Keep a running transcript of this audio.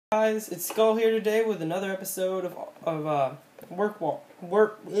Guys, it's Skull here today with another episode of Work Talk.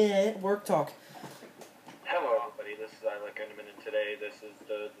 Hello everybody, this is Isaac Gunderman, and today this is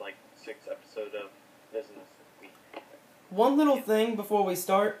the 6th episode of Business Week. One little thing before we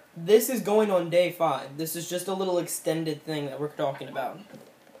start, this is going on day 5. This is just a little extended thing that we're talking about.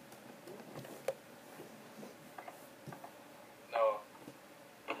 No.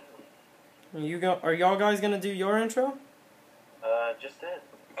 Are y'all guys gonna do your intro? Just did.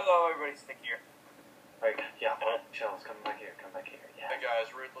 Hello, everybody, Stick here. Alright, yeah, Shells, come back here, yeah. Hey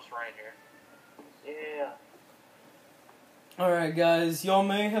guys, Ruthless Rain here. Yeah. Alright guys, y'all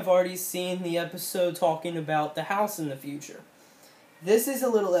may have already seen the episode talking about the house in the future. This is a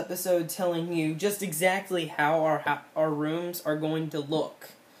little episode telling you just exactly how our rooms are going to look.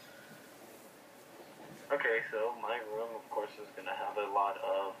 Okay, so my room, of course, is going to have a lot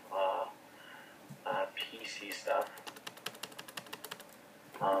of PC stuff.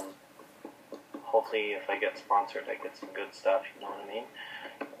 Hopefully, if I get sponsored, I get some good stuff, you know what I mean?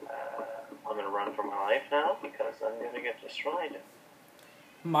 I'm going to run for my life now, because I'm going to get destroyed.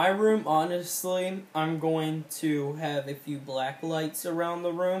 My room, honestly, I'm going to have a few black lights around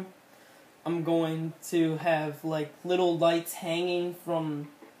the room. I'm going to have, little lights hanging from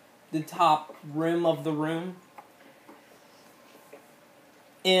the top rim of the room.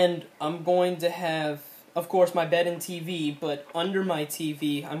 And I'm going to have, of course, my bed and TV, but under my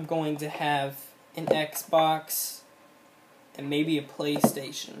TV, I'm going to have an Xbox and maybe a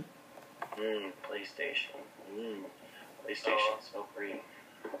PlayStation. PlayStation. PlayStation's so free.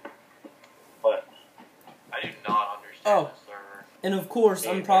 But I do not understand this server. And of course,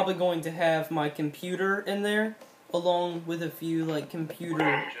 I'm probably going to have my computer in there, along with a few,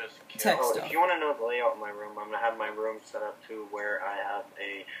 computer tech stuff. If you want to know the layout of my room, I'm going to have my room set up to where I have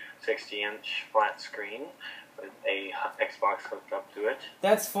a 60-inch flat screen with a Xbox hooked up to it.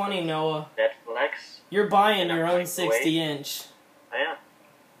 That's funny, Noah. Netflix. You're buying your own 60-inch. I am.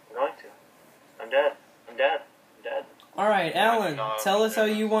 I'm going to. I'm dead. Alright, Alan, tell us how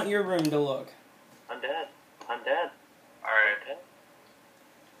you want your room to look. I'm dead. Alright.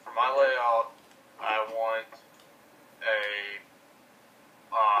 For my layout, I want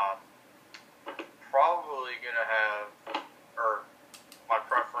probably gonna have,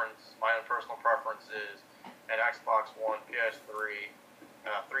 my own personal preference is an Xbox One, PS3,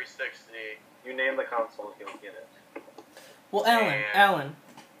 360. You name the console, you'll get it. Well, Alan.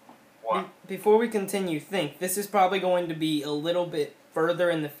 What? Before we continue, think. This is probably going to be a little bit further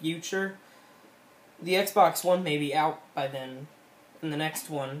in the future. The Xbox One may be out by then, in the next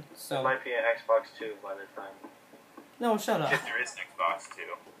one, so... It might be an Xbox 2 by the time. No, shut up. If there is an Xbox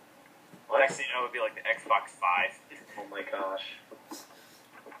 2. What? Next thing you know, it would be like the Xbox 5. Oh my gosh.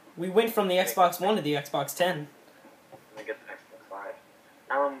 We went from the Xbox One to the Xbox 10. Let me get the Xbox 5.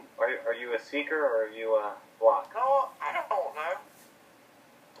 Are you a seeker or are you a block? No, I don't know.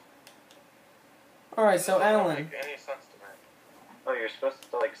 Alright, so That doesn't Alan, make any sense to me. Oh, you're supposed to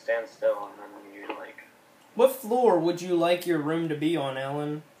stand still and then you what floor would you like your room to be on,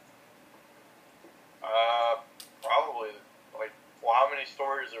 Alan? Probably, well, how many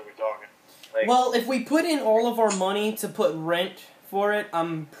stories are we talking? Well, if we put in all of our money to put rent for it,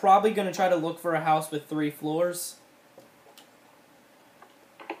 I'm probably going to try to look for a house with 3 floors.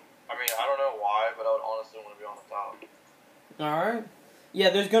 I mean, I don't know why, but I would honestly want to be on the top. Alright. Yeah,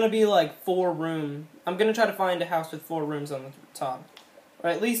 there's going to be 4 rooms. I'm going to try to find a house with 4 rooms on the top. Or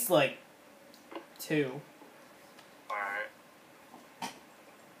at least 2. Alright.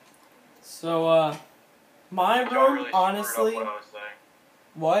 So, my Y'all room, really honestly... screwed up what I was saying.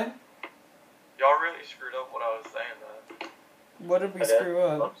 What? Y'all really screwed up what I was saying, though. What did we screw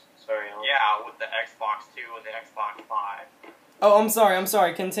up? Oops, sorry, Alan. Yeah, with the Xbox 2 and the Xbox 5. Oh, I'm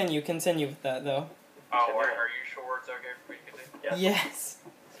sorry. Continue with that, though. Oh, are you sure it's okay for me to continue? Yes.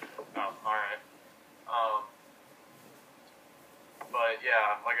 Oh, alright. But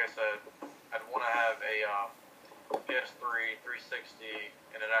yeah, like I said, I'd want to have a PS3, 360,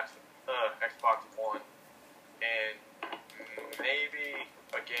 and an Xbox One, and maybe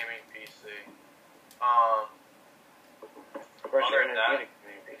a gaming PC. Of course, Other you're than that- in a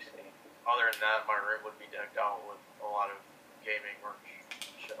community PC. Other than that, my room would be decked out with a lot of gaming merch.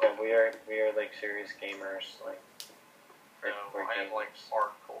 Oh, we are serious gamers, No, we're I am gamers.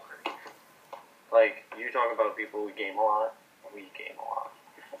 hardcore. You talk about people who game a lot. We game a lot.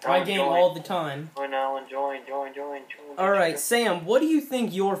 I game all the time. Join. Alright, Sam, what do you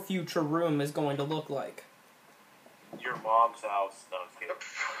think your future room is going to look like? Your mom's house. No, it's kidding.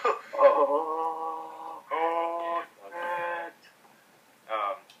 Oh, that.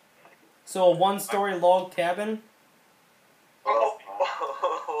 So a 1-story log cabin?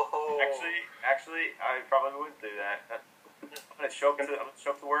 Oh, Oh. Actually, I probably would do that. I'm gonna show up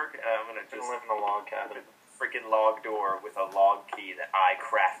to work, and I'm gonna I just live in a log cabin. freaking log door with a log key that I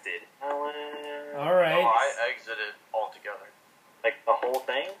crafted. Alright. No, I exited altogether. Like the whole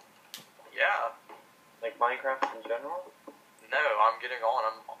thing? Yeah. Like Minecraft in general? No, I'm getting on.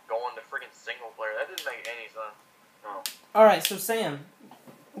 I'm going to freaking single player. That didn't make any sense. No. Alright, so Sam,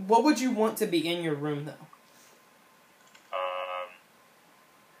 what would you want to be in your room, though?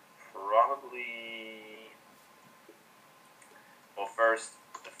 Probably. Well, first,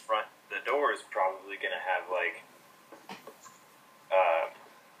 the door is probably gonna have like.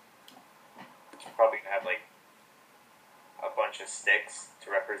 Probably gonna have like a bunch of sticks to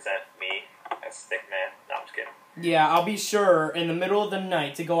represent me as Stick Man. No, I'm just kidding. Yeah, I'll be sure in the middle of the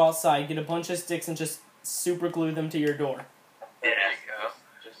night to go outside, get a bunch of sticks, and just super glue them to your door. There you go.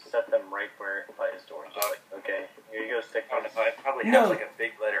 Just set them right where by his door. Just like, okay, here you go, Stick Man. I'd probably No. have like a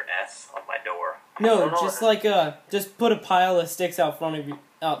big letter S on my door. No, No, just like just put a pile of sticks out front of you,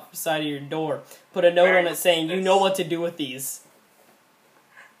 outside of your door. Put a note on it saying, "You know what to do with these."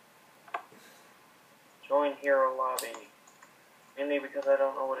 Join Hero Lobby. Mainly because I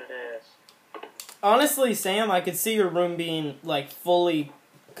don't know what it is. Honestly, Sam, I could see your room being like fully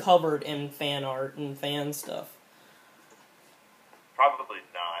covered in fan art and fan stuff. Probably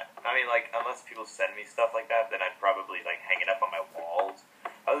not. I mean, like, unless people send me stuff like that, then I'd probably like hang it up on my walls.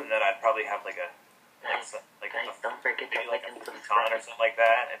 Other than that, I'd probably have like a Guys, don't forget to maybe like like a and futon subscribe. or something like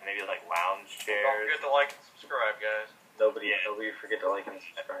that, and maybe like lounge Don't chairs. forget to like and subscribe, guys. Nobody forget to like and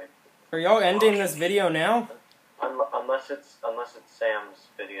subscribe. Are y'all ending this video now? Unless it's Sam's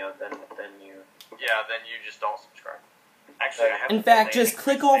video, then you. Yeah, then you just don't subscribe. Actually, I have In fact, just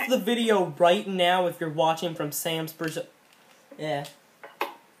click off the video right now if you're watching from Sam's Yeah.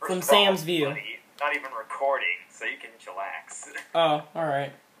 from Sam's view. Buddy, not even recording, so you can chillax. Oh,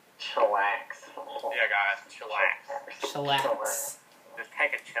 alright. Chillax. Yeah, guys, chillax. Chillax. Just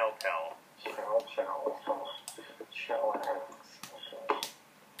take a chill pill. Chillax.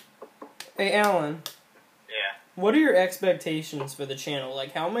 Hey, Alan. Yeah. What are your expectations for the channel?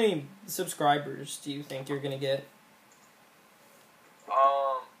 Like, how many subscribers do you think you're gonna get?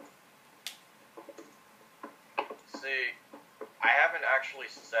 See, I haven't actually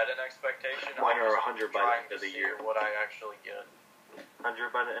set an expectation. Mine are I'm 100 just by the trying end of to the see year. what I actually get.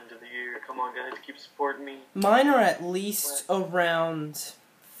 100 by the end of the year. Come on, guys, keep supporting me. Mine are at least around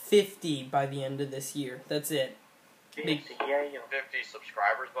 50 by the end of this year. That's it. Big- 50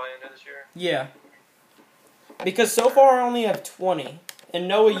 subscribers by the end of this year? Yeah. Because so far I only have 20. And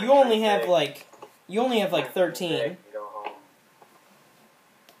Noah, you only have like 13. Go home.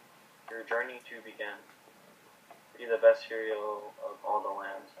 Your journey to begin. Be the best hero of all the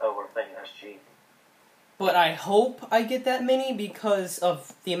lands. Oh, we're playing SG. But I hope I get that many because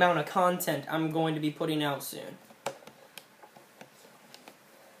of the amount of content I'm going to be putting out soon.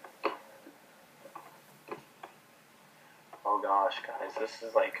 Oh gosh, guys, this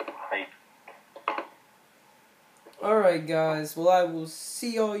is like hype. Alright guys, well I will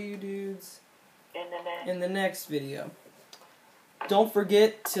see all you dudes Internet. in the next video. Don't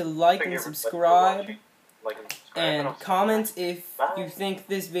forget to like Thank and you for subscribe watching. Like and subscribe. and I'll see you comment if Bye. you think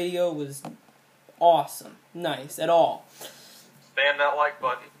this video was awesome, nice, at all. Spam that like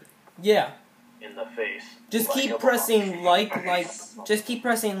button. Yeah, in the face. just Like keep a pressing bomb. like, just keep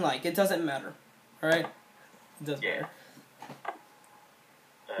pressing like, it doesn't matter, alright? It doesn't Yeah. matter.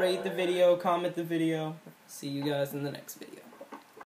 Rate the video, comment the video, see you guys in the next video.